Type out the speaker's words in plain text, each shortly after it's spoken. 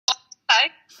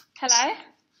Hello.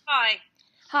 Hi.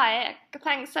 Hi.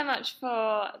 Thanks so much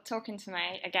for talking to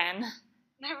me again.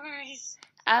 No worries.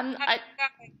 Um, How's I, it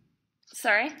going?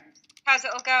 sorry. How's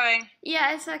it all going?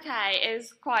 Yeah, it's okay.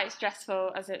 It's quite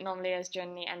stressful as it normally is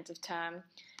during the end of term,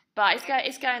 but Okay.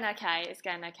 it's going okay. It's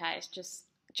going okay. It's just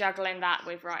juggling that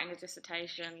with writing a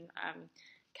dissertation.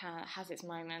 Kind of has its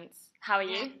moments. How are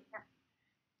Yeah. you?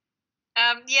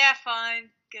 Yeah,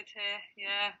 fine. Good here.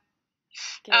 Yeah.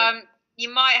 Good. You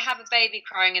might have a baby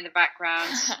crying in the background.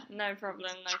 No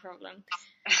problem. No problem.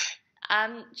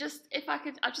 Just if I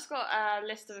could, I've just got a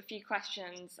list of a few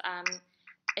questions.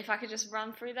 If I could just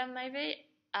run through them, maybe.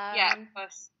 Yeah, of Um,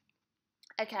 course.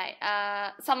 Okay,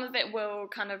 some of it will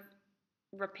kind of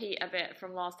repeat a bit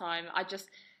from last time. I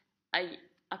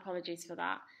apologies for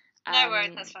that. No worries,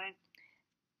 Um, that's fine.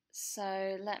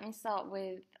 so let me start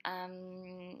with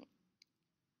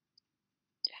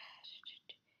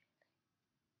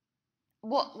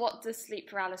what does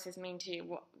sleep paralysis mean to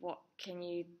you? What can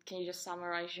you just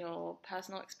summarize your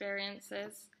personal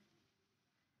experiences?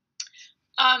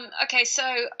 Okay, so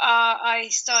I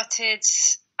started.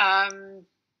 I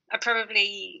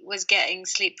probably was getting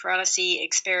sleep paralysis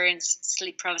experiences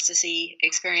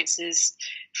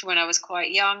from when I was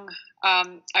quite young.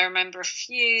 I remember a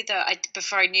few that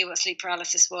before I knew what sleep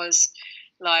paralysis was,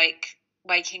 like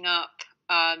waking up,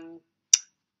 um,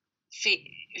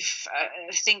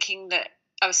 thinking that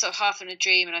I was sort of half in a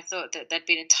dream, and I thought that there'd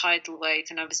been a tidal wave,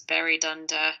 and I was buried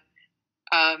under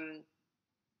um,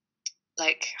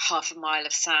 like half a mile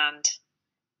of sand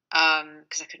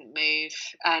because I couldn't move.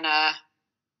 And I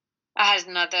had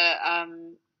another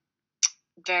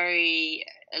very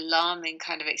alarming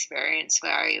kind of experience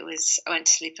where I went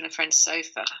to sleep on a friend's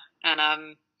sofa, and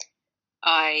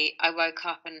I woke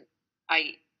up and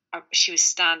she was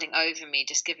standing over me,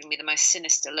 just giving me the most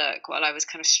sinister look while I was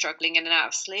kind of struggling in and out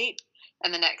of sleep.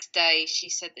 And the next day, she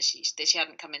said that she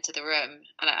hadn't come into the room,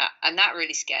 and that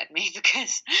really scared me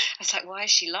because I was like, "Why is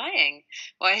she lying?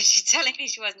 Why is she telling me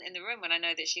she wasn't in the room when I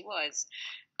know that she was?"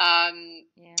 Um,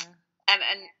 Yeah. and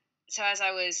so as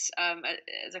I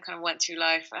kind of went through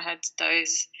life, I had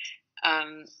those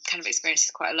kind of experiences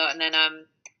quite a lot, and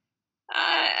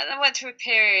I went through a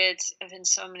period of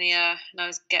insomnia,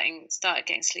 and started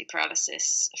getting sleep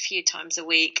paralysis a few times a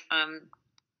week.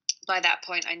 By that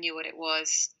point, I knew what it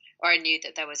was, or I knew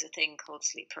that there was a thing called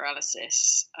sleep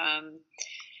paralysis, and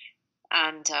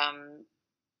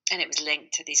it was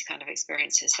linked to these kind of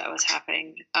experiences that I was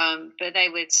having. But they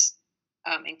would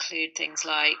include things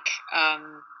like I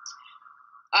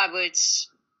would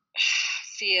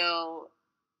feel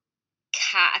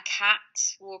a cat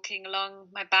walking along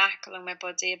my back, along my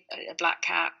body, a black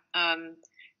cat.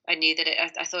 I knew that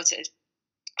I thought it had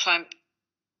climbed,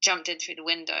 jumped in through the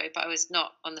window, but I was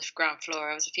not on the ground floor.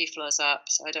 I was a few floors up,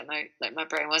 so I don't know. Like my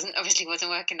brain wasn't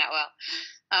working that well.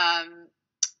 Um,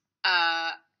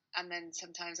 uh, and then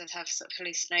sometimes I'd have sort of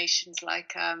hallucinations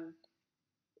like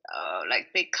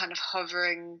big kind of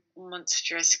hovering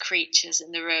monstrous creatures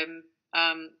in the room,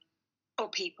 or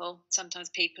people. Sometimes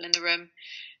people in the room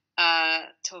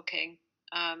talking.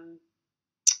 Um,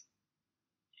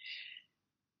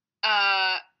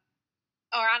 uh,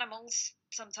 or animals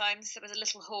sometimes. There was a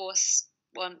little horse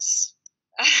once.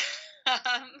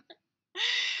 um,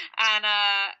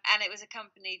 and it was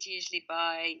accompanied usually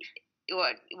by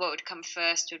what would come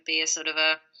first would be a sort of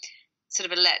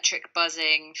electric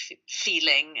buzzing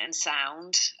feeling and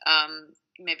sound,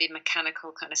 maybe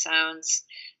mechanical kind of sounds,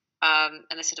 and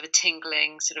a sort of a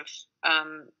tingling sort of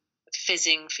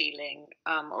fizzing feeling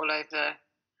all over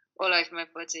my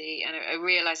body, and a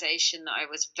realization that I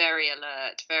was very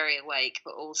alert, very awake,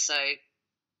 but also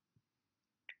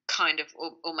kind of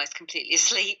almost completely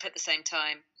asleep at the same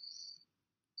time.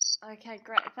 Okay,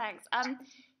 great. Thanks.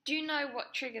 Do you know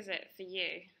what triggers it for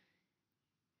you?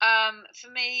 For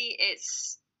me,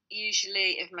 it's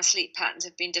usually if my sleep patterns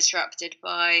have been disrupted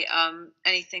by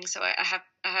anything. So I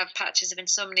have patches of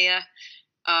insomnia.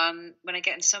 When I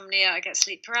get insomnia, I get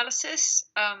sleep paralysis.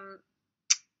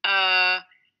 Uh,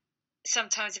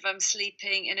 Sometimes if I'm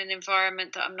sleeping in an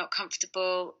environment that I'm not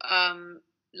comfortable,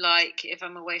 like if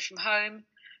I'm away from home,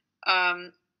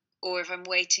 um, or if I'm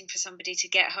waiting for somebody to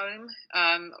get home,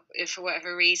 if for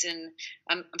whatever reason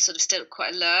I'm sort of still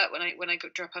quite alert when I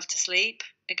drop off to sleep,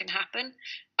 it can happen.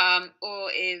 Or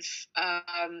if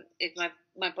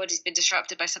my body's been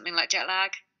disrupted by something like jet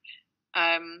lag,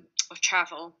 or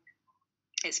travel,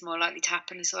 it's more likely to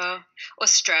happen as well. Or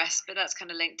stress, but that's kind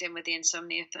of linked in with the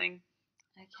insomnia thing.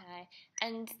 Okay.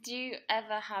 And do you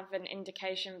ever have an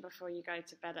indication before you go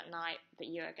to bed at night that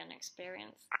you are going to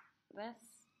experience this?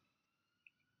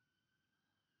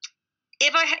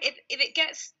 If it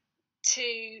gets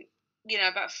to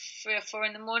about 3 or 4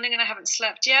 in the morning and I haven't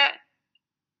slept yet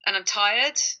and I'm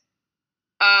tired,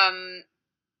 um,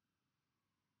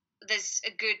 there's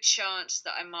a good chance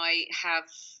that I might have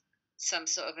some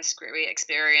sort of a screwy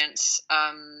experience,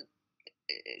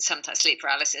 sometimes sleep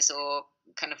paralysis or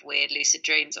kind of weird lucid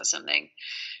dreams or something.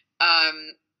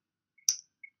 Um,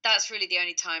 that's really the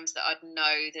only times that I'd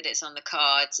know that it's on the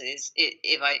cards is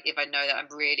if I know that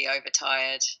I'm really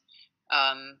overtired,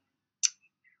 um,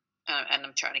 and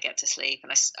I'm trying to get to sleep,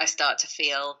 and I start to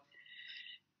feel.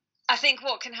 I think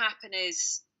what can happen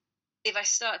is if I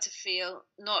start to feel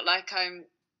not like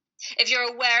if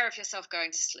you're aware of yourself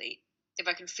going to sleep, if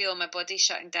I can feel my body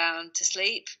shutting down to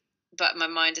sleep, but my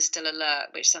mind is still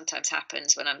alert, which sometimes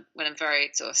happens when I'm very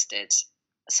exhausted.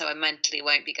 So I mentally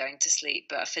won't be going to sleep,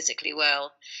 but I physically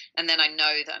will. And then I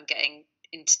know that I'm getting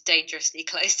into dangerously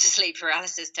close to sleep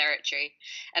paralysis territory.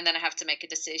 And then I have to make a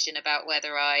decision about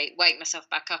whether I wake myself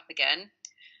back up again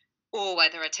or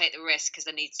whether I take the risk because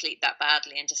I need sleep that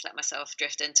badly and just let myself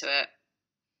drift into it.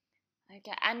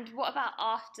 Okay, and what about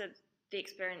after the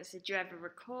experience? Did you ever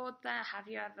record that? Have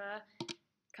you ever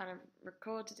kind of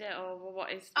recorded it, or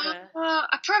what is the? Well,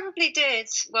 I probably did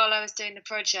while I was doing the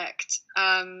project.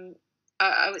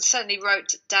 I would certainly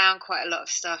wrote down quite a lot of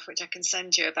stuff, which I can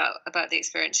send you about the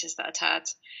experiences that I'd had.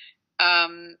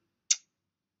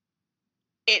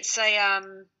 It's a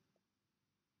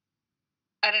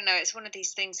I don't know. It's one of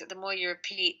these things that the more you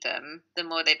repeat them, the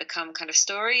more they become kind of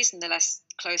stories, and the less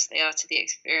close they are to the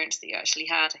experience that you actually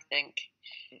had. I think.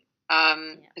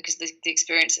 Because the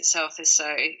experience itself is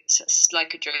so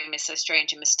like a dream, is so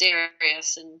strange and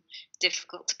mysterious and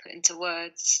difficult to put into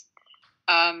words.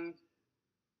 And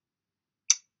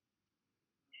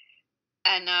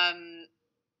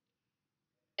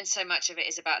so much of it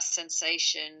is about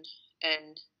sensation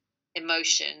and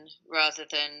emotion rather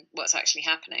than what's actually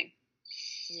happening.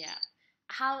 Yeah.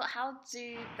 How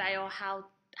do they, or how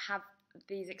have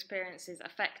these experiences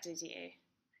affected you?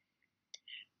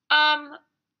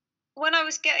 When I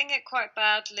was getting it quite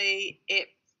badly, it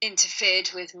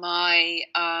interfered with my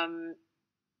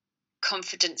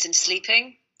confidence in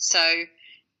sleeping. So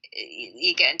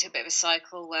you get into a bit of a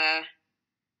cycle where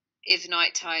if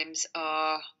night times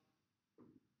are,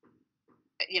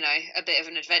 a bit of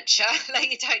an adventure, like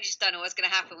you just don't know what's going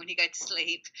to happen when you go to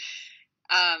sleep,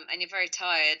 and you're very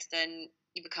tired, then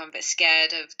you become a bit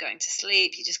scared of going to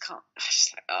sleep. You just can't,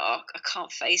 just like, oh, I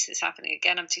can't face this happening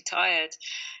again. I'm too tired.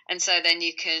 And so then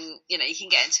you can get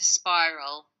into a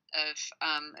spiral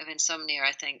of insomnia.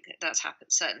 I think that's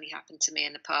certainly happened to me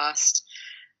in the past.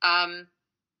 I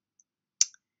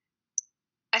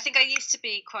think I used to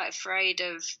be quite afraid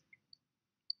of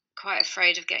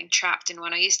getting trapped in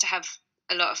one. I used to have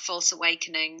a lot of false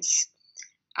awakenings,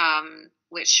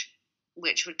 which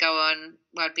would go on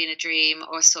where I'd be in a dream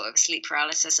or sort of sleep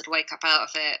paralysis. I'd wake up out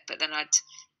of it, but then I'd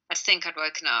think I'd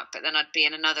woken up, but then I'd be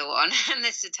in another one, and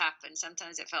this would happen.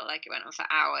 Sometimes it felt like it went on for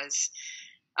hours,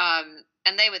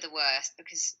 and they were the worst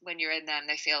because when you're in them,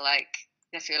 they feel like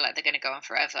they're going to go on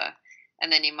forever,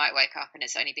 and then you might wake up and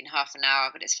it's only been half an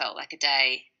hour, but it's felt like a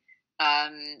day.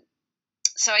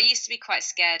 So I used to be quite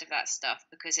scared of that stuff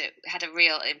because it had a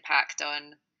real impact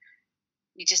on.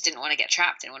 You just didn't want to get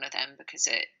trapped in one of them because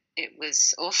it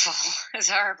was awful. It was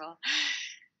horrible.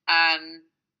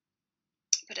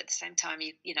 But at the same time,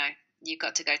 you've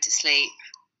got to go to sleep.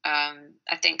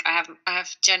 I think I have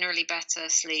generally better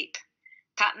sleep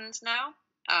patterns now,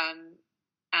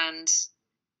 and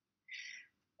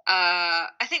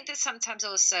I think that sometimes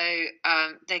also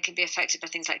they can be affected by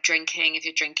things like drinking. If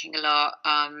you're drinking a lot,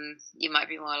 you might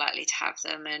be more likely to have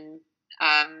them. And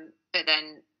but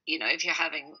then if you're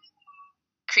having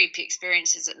creepy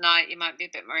experiences at night, you might be a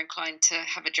bit more inclined to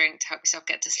have a drink to help yourself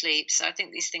get to sleep. So I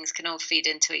think these things can all feed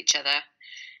into each other,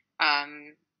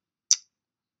 and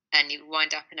you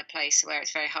wind up in a place where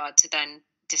it's very hard to then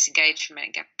disengage from it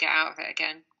and get out of it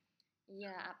again.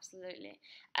 Yeah, absolutely.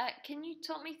 Can you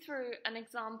talk me through an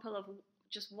example of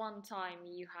just one time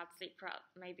you had sleep paralysis,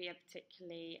 maybe a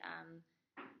particularly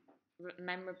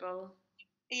memorable?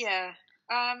 Yeah.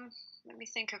 Let me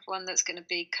think of one that's going to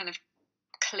be kind of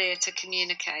clear to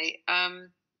communicate.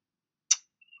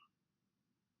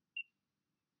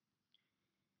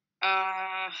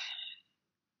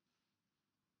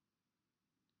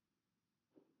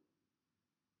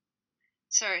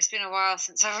 Sorry, it's been a while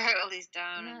since I wrote all these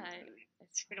down. No,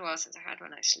 it's been a while since I had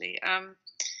one actually.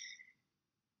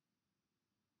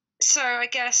 So I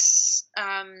guess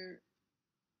there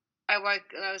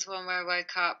was one where I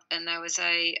woke up and there was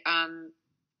a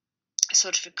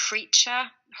sort of a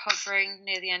creature hovering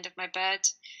near the end of my bed.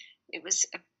 It was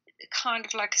kind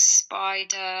of like a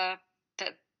spider,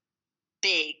 but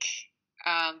big.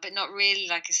 but not really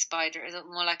like a spider. It was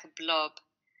more like a blob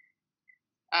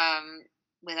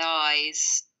with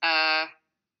eyes,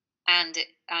 and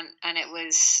it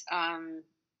was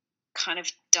kind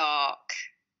of dark,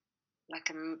 like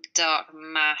a dark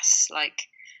mass. Like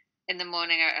in the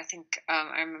morning, I think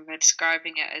I remember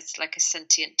describing it as like a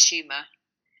sentient tumor,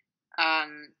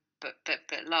 but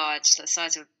large, the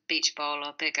size of a beach ball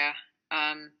or bigger,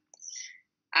 and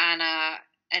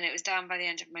it was down by the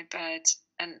end of my bed,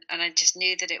 and I just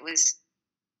knew that it was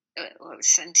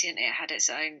sentient. It had its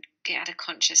own, it had a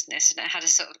consciousness, and it had a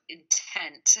sort of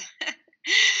intent.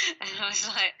 And I was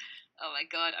like, oh my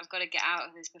God, I've got to get out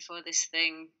of this before this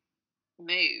thing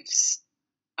moves.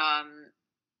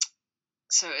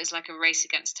 So it was like a race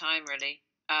against time, really.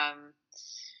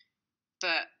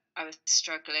 But I was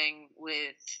struggling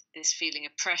with this feeling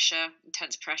of pressure,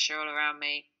 intense pressure all around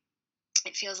me.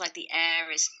 It feels like the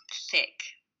air is thick,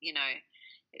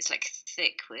 it's like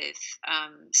thick with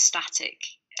static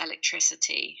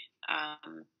electricity.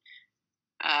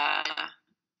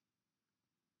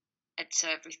 And so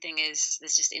everything there's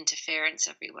just interference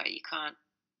everywhere.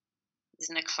 There's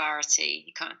no clarity.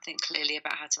 You can't think clearly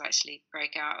about how to actually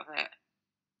break out of it.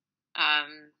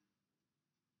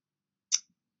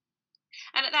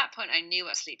 And at that point, I knew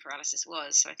what sleep paralysis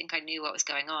was. So I think I knew what was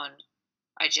going on.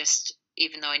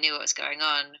 Even though I knew what was going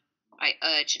on, I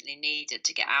urgently needed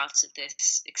to get out of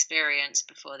this experience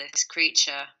before this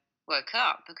creature woke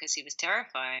up, because he was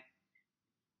terrifying.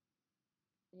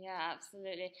 Yeah,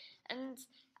 absolutely. And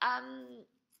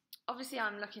obviously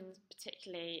I'm looking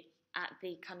particularly at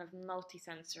the kind of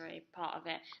multisensory part of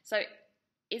it. So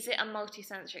is it a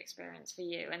multisensory experience for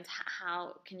you, and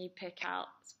how can you pick out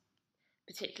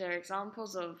particular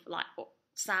examples of like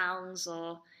sounds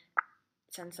or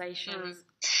sensations?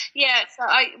 Yeah, so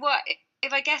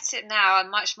if I get it now, I'm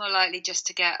much more likely just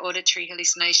to get auditory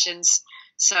hallucinations.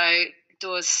 So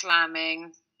doors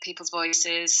slamming, people's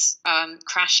voices,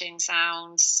 crashing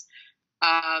sounds,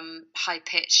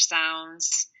 high-pitched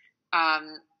sounds,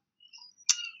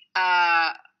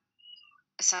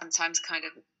 sometimes kind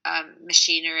of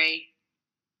machinery.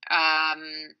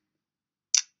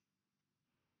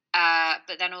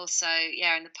 But then also,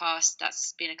 in the past,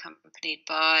 that's been accompanied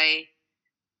by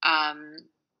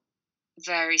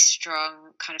very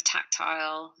strong kind of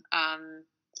tactile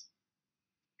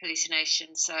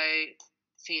hallucination. So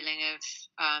feeling of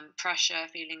pressure,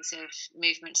 feelings of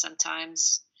movement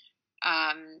sometimes,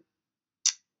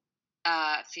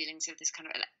 feelings of this kind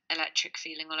of electric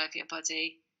feeling all over your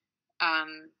body,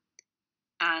 and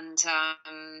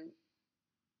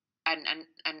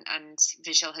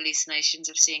visual hallucinations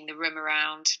of seeing the room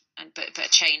around, but a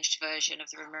changed version of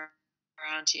the room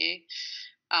around you.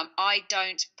 I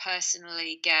don't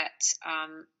personally get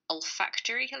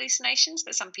olfactory hallucinations,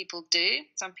 but some people do.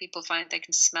 Some people find they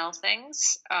can smell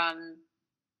things,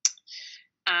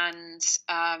 and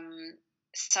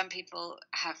some people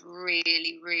have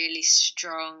really, really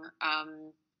strong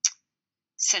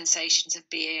sensations of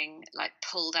being like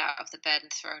pulled out of the bed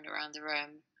and thrown around the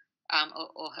room,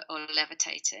 or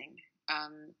levitating.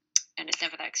 And it's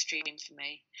never that extreme for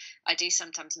me. I do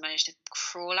sometimes manage to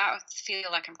feel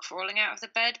like I'm crawling out of the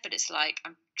bed, but it's like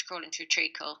I'm crawling through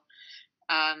treacle.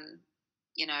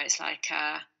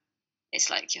 It's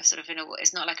like you're sort of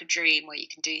it's not like a dream where you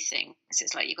can do things.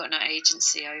 It's like you've got no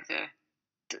agency over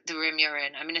the room you're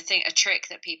in. I mean, I think a trick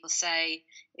that people say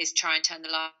is try and turn the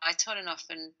light on, and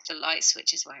often the light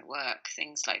switches won't work.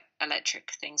 Things like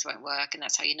electric things won't work, and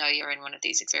that's how you know you're in one of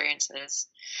these experiences.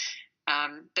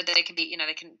 But they can be,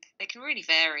 they can really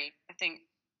vary. I think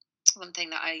one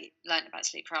thing that I learned about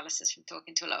sleep paralysis from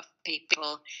talking to a lot of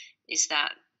people is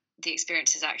that the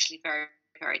experience is actually very,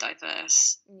 very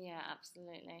diverse. Yeah,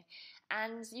 absolutely.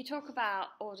 And you talk about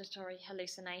auditory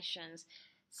hallucinations.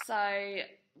 So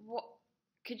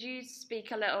could you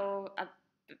speak a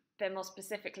bit more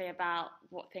specifically about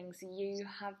what things you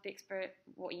have the experience,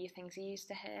 what things you used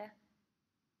to hear?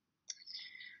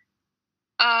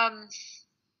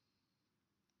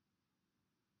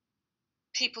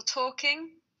 People talking,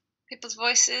 people's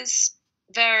voices,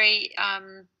 very,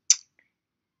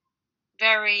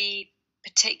 very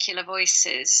particular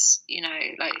voices,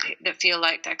 like that feel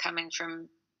like they're coming from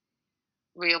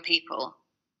real people,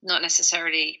 not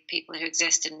necessarily people who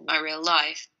exist in my real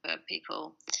life, but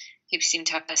people who seem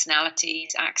to have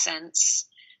personalities, accents,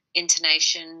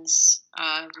 intonations,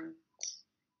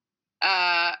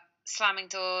 slamming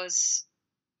doors,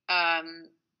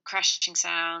 crashing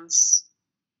sounds,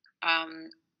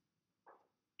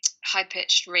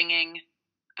 high-pitched ringing,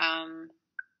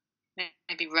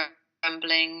 maybe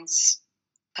rumblings,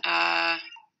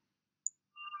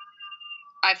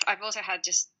 I've also had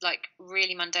just like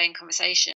really mundane conversations